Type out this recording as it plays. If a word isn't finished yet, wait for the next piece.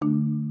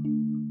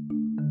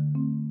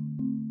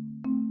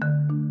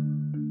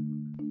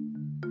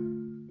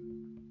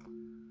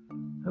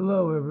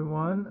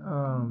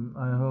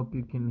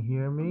you can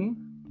hear me.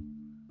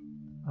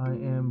 I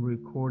am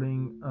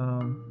recording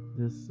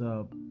this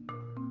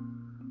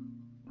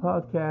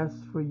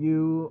podcast for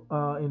you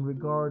in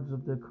regards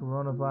of the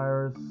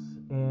coronavirus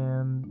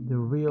and the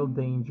real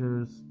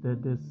dangers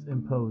that this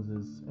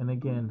imposes. And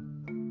again,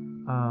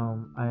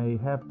 I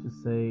have to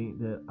say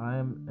that I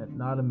am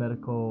not a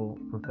medical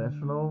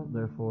professional,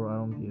 therefore I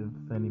don't give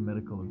any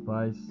medical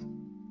advice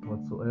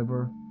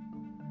whatsoever.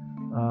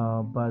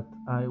 But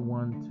I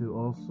want to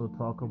also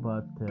talk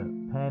about the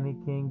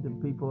panicking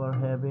that people are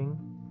having,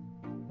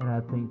 and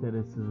I think that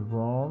this is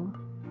wrong.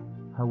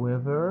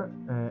 However,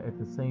 at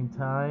the same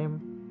time,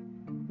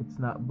 it's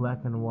not black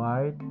and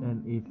white,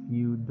 and if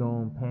you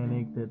don't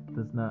panic, that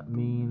does not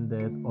mean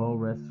that all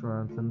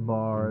restaurants and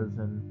bars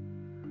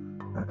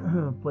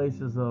and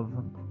places of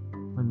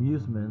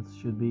amusements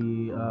should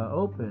be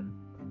open.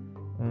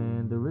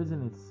 And the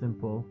reason it's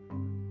simple: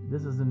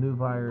 this is a new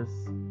virus.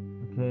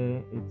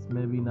 Okay, it's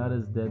maybe not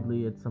as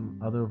deadly as some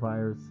other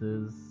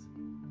viruses,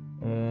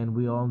 and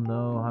we all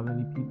know how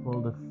many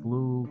people the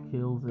flu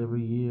kills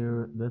every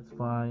year. That's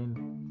fine.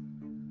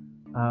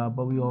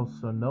 But we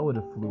also know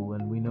the flu,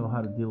 and we know how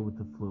to deal with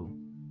the flu.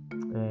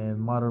 And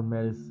modern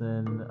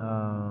medicine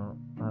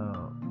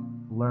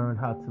learned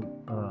how to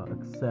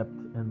accept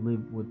and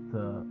live with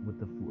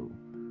the flu.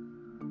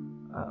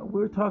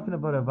 We're talking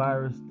about a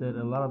virus that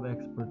a lot of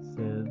experts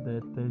said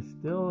that they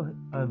still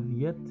have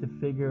yet to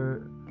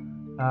figure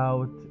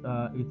out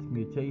its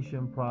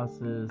mutation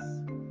process,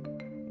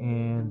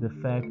 and the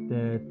fact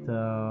that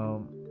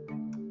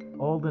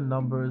all the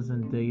numbers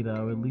and data,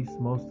 or at least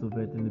most of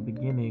it in the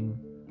beginning,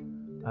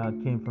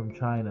 came from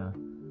China.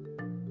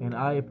 And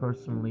I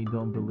personally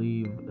don't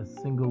believe a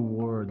single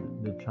word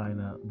that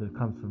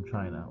comes from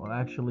China, or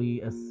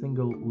actually a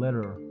single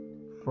letter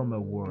from a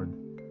word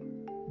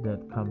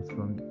that comes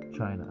from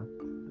China,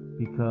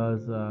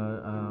 because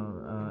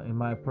in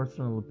my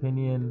personal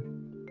opinion,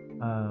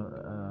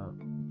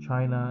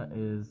 China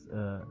is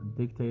a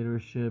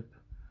dictatorship,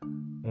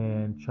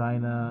 and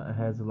China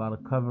has a lot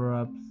of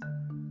cover-ups,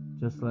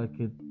 just like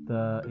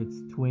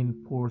its twin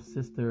poor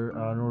sister,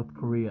 North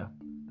Korea.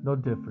 No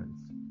difference.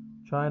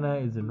 China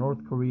is a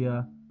North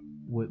Korea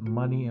with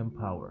money and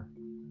power.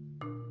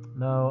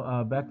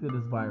 Now, back to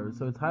this virus.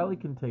 So it's highly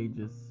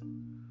contagious,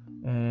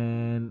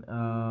 and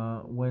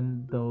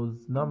when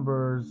those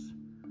numbers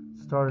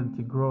started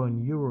to grow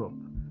in Europe,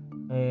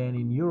 and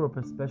in Europe,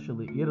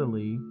 especially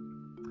Italy,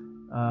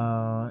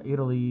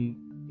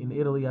 in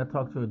Italy, I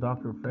talked to a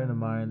doctor friend of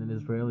mine, an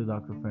Israeli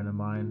doctor friend of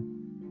mine,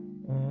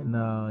 and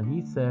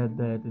he said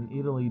that in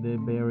Italy they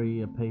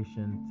bury a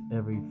patient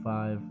every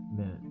 5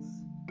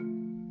 minutes.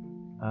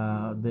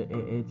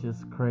 It's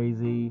just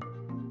crazy.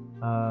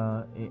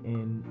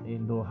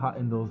 In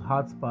those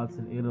hot spots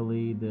in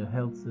Italy, the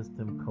health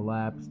system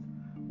collapsed,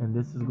 and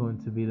this is going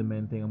to be the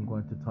main thing I'm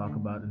going to talk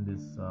about in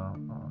this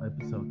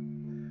episode.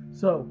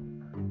 So,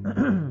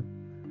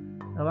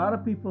 a lot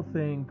of people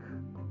think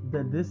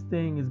that this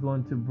thing is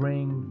going to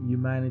bring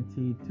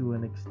humanity to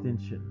an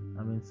extinction.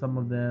 I mean, some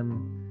of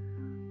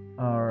them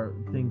are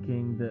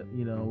thinking that,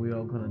 we're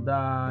all going to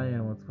die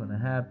and what's going to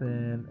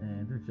happen,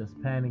 and they're just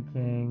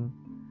panicking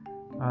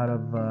out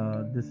of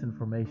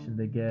disinformation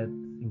they get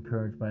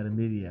encouraged by the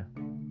media.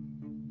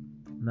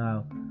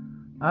 Now,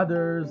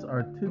 others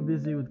are too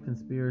busy with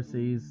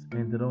conspiracies,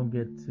 and they don't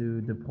get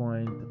to the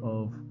point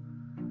of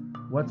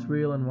what's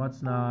real and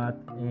what's not,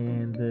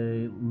 and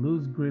they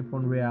lose grip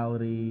on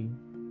reality,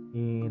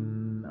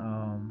 and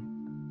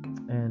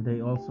they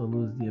also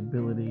lose the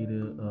ability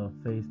to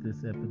face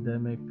this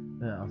pandemic,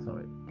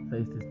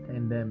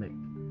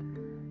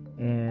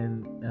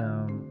 and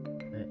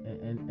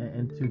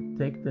to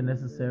take the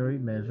necessary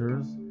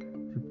measures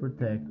to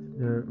protect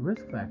their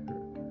risk factor.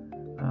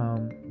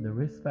 The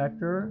risk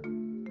factor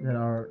that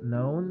are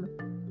known,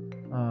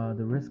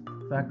 the risk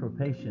factor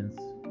patients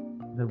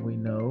that we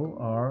know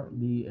are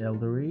the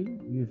elderly,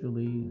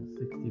 usually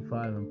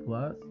 65 and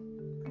plus,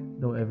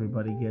 though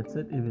everybody gets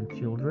it, even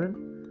children.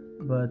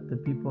 But the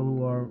people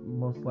who are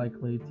most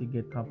likely to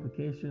get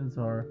complications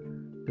are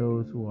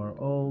those who are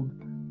old,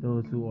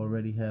 those who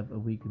already have a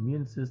weak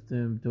immune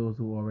system, those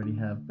who already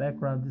have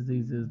background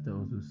diseases,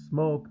 those who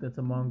smoke, that's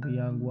among the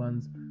young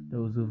ones,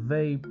 those who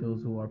vape,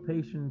 those who are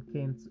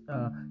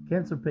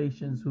cancer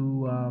patients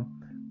who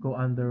go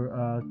under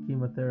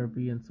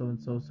chemotherapy, and so and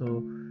so.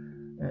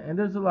 And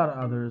there's a lot of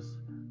others.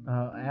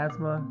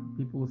 Asthma,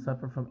 people who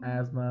suffer from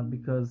asthma,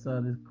 because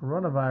the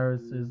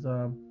coronavirus is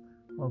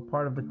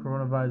part of the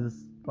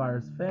coronavirus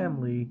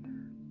family,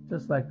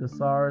 just like the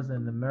SARS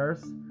and the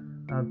MERS.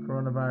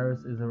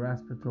 Coronavirus is a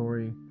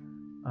respiratory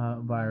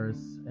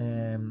virus,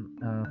 and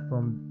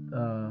from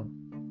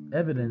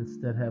evidence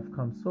that have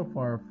come so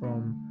far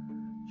from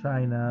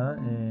China,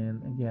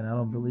 and again, I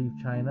don't believe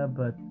China,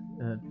 but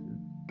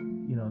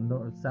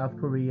South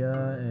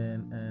Korea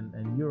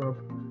and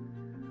Europe,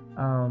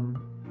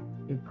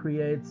 it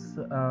creates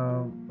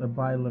a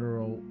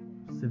bilateral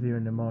severe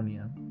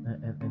pneumonia,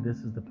 and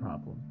this is the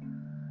problem.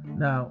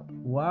 Now,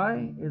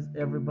 why is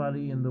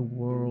everybody in the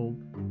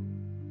world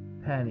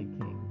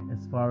panicking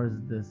as far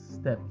as the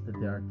steps that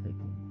they are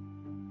taking?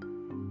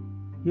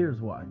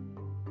 Here's why.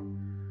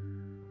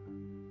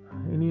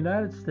 In the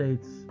United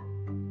States,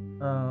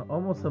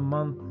 almost a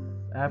month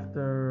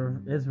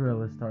after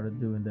Israel has started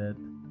doing that,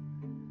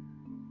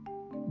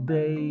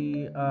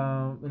 they,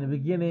 in the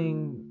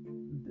beginning,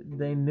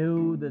 they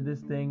knew that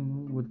this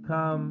thing would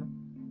come,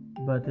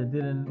 but they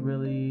didn't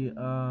really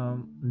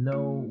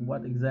know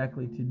what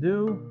exactly to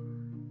do,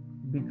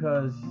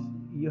 because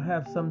you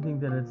have something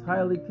that is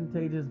highly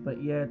contagious,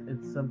 but yet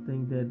it's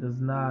something that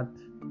does not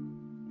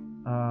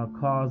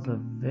cause a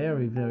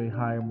very, very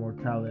high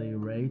mortality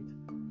rate.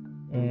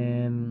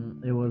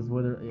 And it was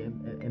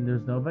and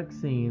there's no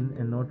vaccine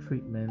and no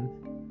treatment.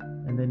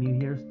 And then you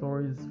hear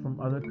stories from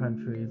other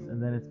countries, and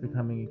then it's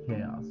becoming a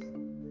chaos.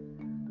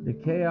 The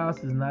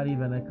chaos is not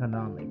even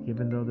economic,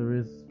 even though there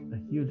is a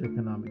huge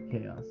economic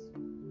chaos.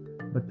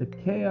 But the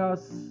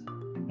chaos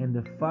and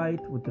the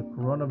fight with the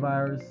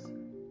coronavirus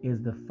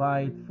is the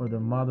fight for the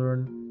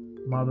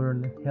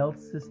modern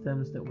health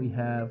systems that we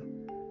have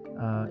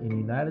in the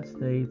United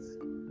States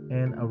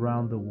and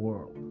around the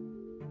world.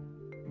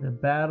 The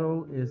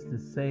battle is to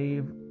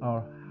save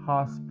our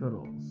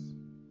hospitals,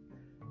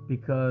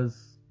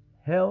 because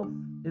health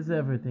is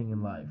everything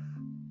in life.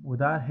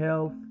 Without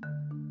health,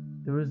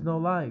 there is no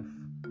life.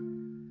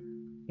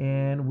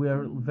 And we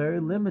are very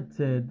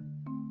limited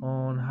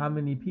on how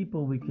many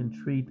people we can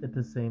treat at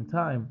the same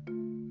time.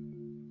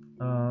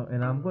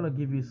 And I'm going to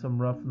give you some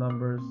rough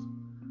numbers.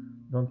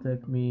 Don't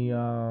take me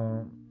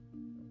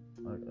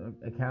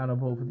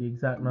accountable for the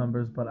exact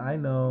numbers, but I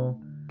know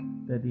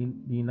that in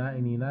the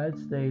United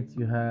States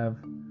you have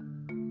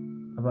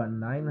about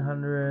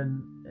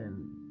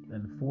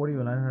 940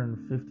 or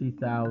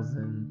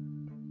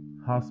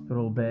 950,000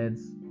 hospital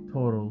beds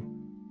total.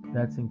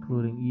 That's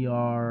including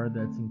ER,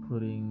 that's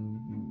including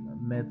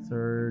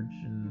med-surg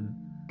and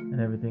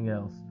everything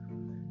else.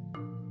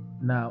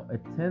 Now, a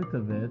tenth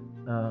of it,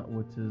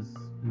 which is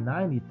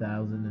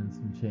 90,000 and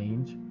some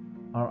change,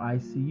 are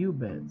ICU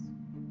beds.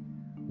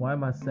 Why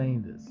am I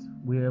saying this?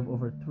 We have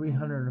over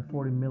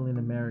 340 million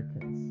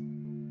Americans.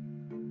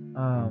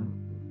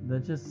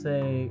 Let's just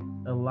say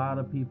a lot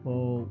of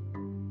people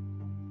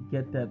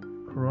get that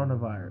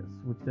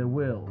coronavirus, which they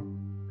will.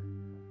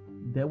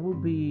 There will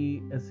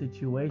be a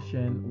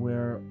situation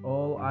where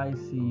all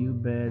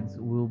ICU beds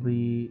will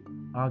be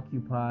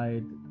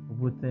occupied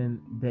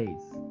within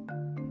days.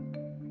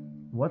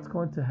 What's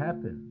going to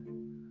happen?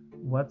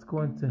 What's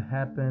going to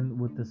happen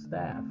with the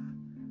staff?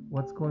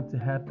 What's going to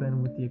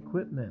happen with the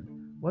equipment?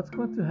 What's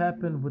going to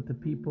happen with the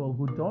people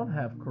who don't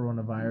have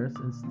coronavirus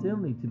and still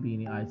need to be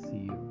in the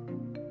ICU?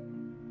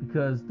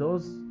 Because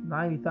those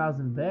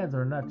 90,000 beds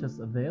are not just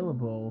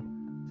available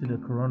to the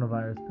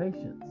coronavirus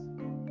patients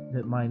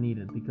that might need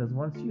it. Because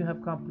once you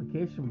have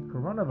complication with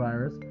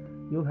coronavirus,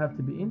 you'll have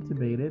to be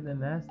intubated,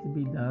 and it has to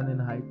be done in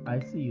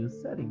ICU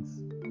settings.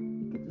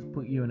 You can just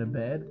put you in a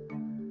bed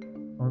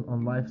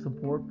on life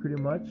support pretty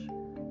much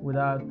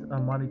without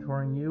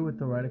monitoring you with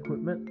the right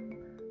equipment.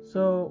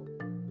 So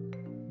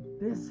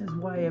this is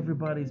why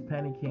everybody's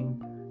panicking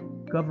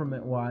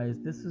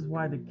government-wise. This is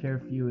why the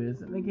curfew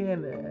is. And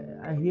again,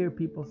 I hear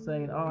people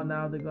saying, oh,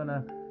 now they're going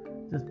to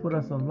just put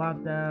us on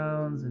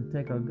lockdowns and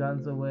take our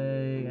guns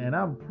away. And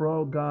I'm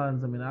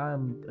pro-guns. I mean,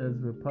 I'm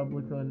as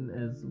Republican,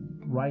 as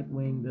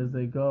right-wing as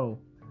they go.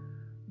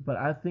 But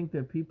I think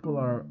that people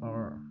are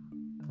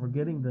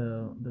getting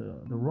the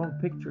wrong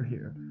picture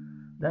here.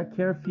 That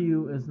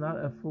curfew is not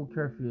a full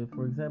curfew.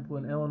 For example,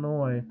 in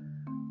Illinois,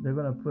 they're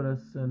going to put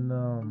us in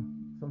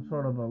some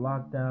sort of a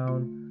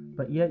lockdown,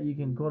 but yet you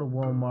can go to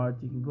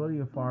Walmart, you can go to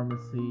your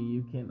pharmacy,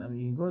 you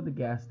can go to the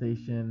gas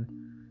station.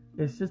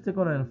 It's just they're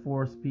going to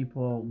enforce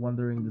people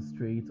wandering the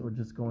streets or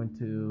just going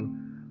to,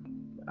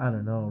 I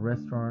don't know,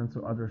 restaurants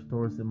or other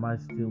stores that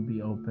might still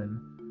be open.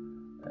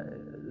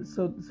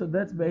 So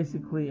that's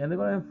basically, and they're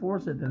going to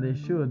enforce it, and they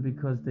should,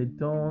 because they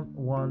don't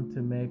want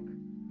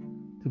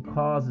to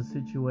cause a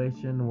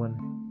situation when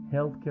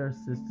healthcare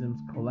systems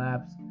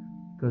collapse,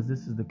 because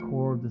this is the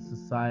core of the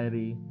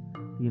society.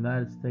 The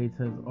United States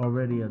has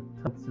already a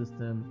tough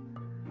system.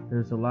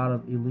 There's a lot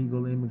of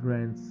illegal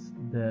immigrants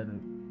that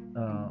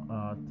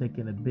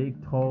taking a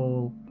big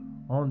toll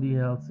on the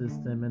health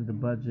system and the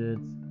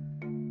budgets,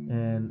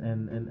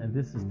 and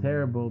this is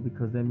terrible,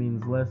 because that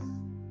means less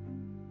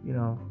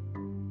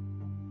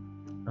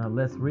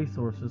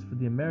resources for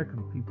the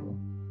American people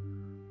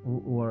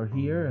who are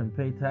here and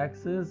pay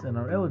taxes and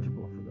are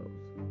eligible for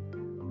those.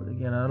 But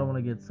again, I don't want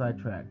to get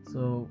sidetracked.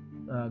 So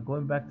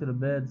going back to the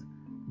beds,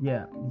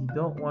 yeah, you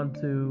don't want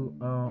to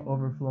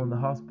overflow in the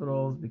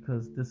hospitals,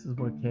 because this is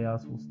where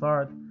chaos will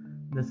start.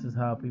 This is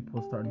how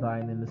people start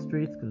dying in the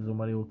streets, because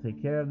nobody will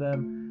take care of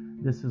them.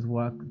 This is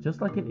what,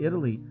 just like in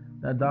Italy,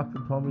 that doctor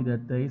told me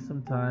that they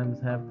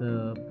sometimes have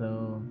the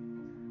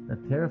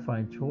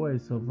terrifying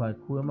choice of like,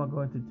 who am I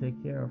going to take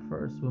care of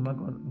first?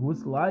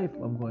 Whose life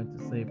I'm going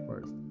to save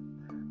first?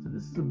 So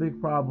this is a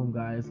big problem,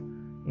 guys,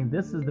 and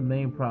this is the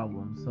main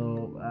problem.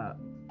 So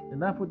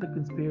enough with the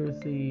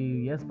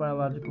conspiracy. Yes,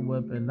 biological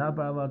weapon, not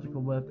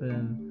biological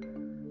weapon.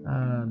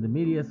 The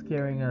media is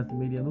scaring us. The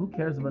media, who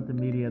cares about the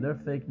media? They're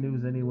fake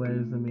news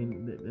anyways. I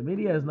mean, the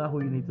media is not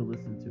who you need to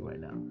listen to right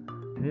now.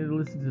 You need to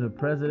listen to the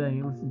president.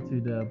 You listen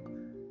to the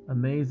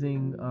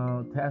amazing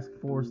task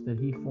force that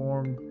he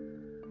formed.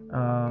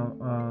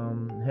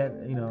 Had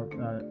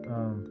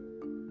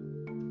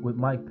with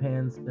Mike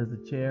Pence as the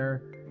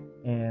chair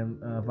and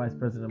Vice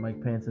President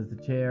Mike Pence as the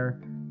chair.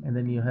 And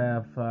then you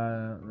have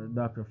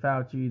Dr.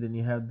 Fauci, then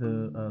you have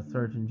the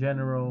Surgeon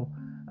General.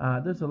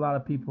 There's a lot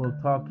of people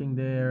talking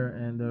there,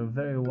 and they're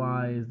very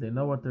wise. They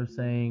know what they're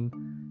saying.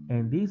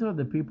 And these are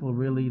the people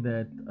really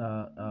that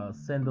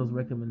send those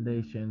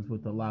recommendations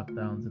with the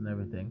lockdowns and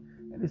everything.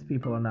 And these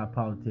people are not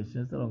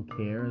politicians. They don't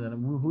care.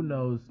 Who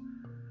knows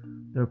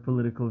their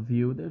political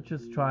view? They're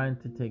just trying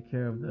to take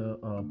care of the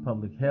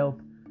public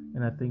health.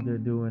 And I think they're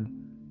doing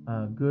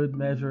good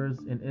measures.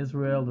 In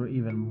Israel, they're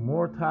even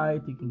more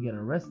tight. You can get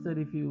arrested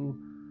if you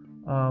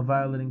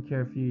violating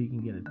curfew. You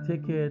can get a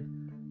ticket.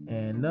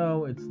 And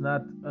no, it's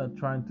not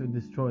trying to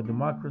destroy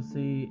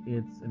democracy.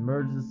 It's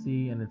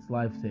emergency and it's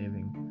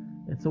life-saving.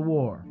 It's a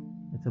war.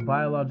 It's a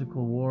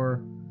biological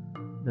war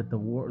that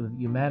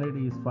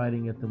humanity is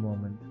fighting at the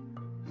moment.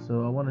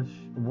 So I want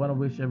to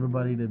wish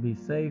everybody to be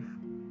safe,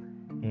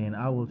 and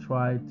I will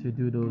try to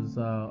do those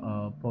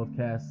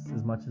podcasts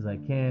as much as I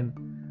can.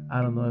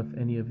 I don't know if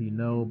any of you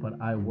know, but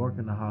I work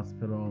in a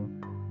hospital,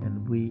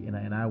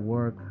 and I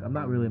work. I'm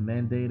not really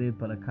mandated,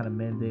 but I kind of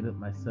mandated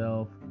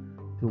myself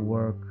to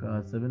work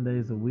 7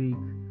 days a week,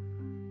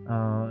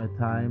 at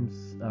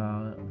times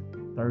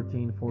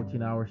 13,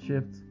 14-hour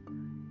shifts,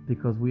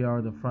 because we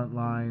are the front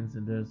lines,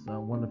 and there's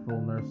wonderful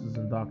nurses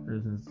and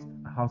doctors and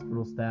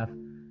hospital staff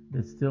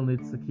that still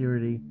need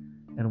security,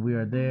 and we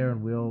are there,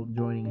 and we're all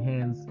joining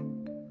hands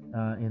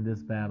in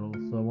this battle.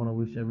 So I want to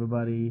wish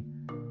everybody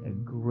a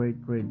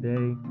great, great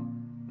day.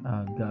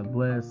 God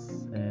bless,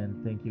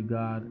 and thank you,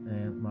 God,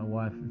 and my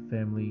wife and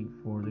family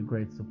for the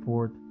great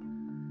support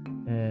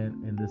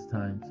and in this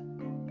times.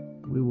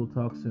 We will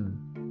talk soon.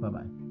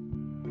 Bye-bye.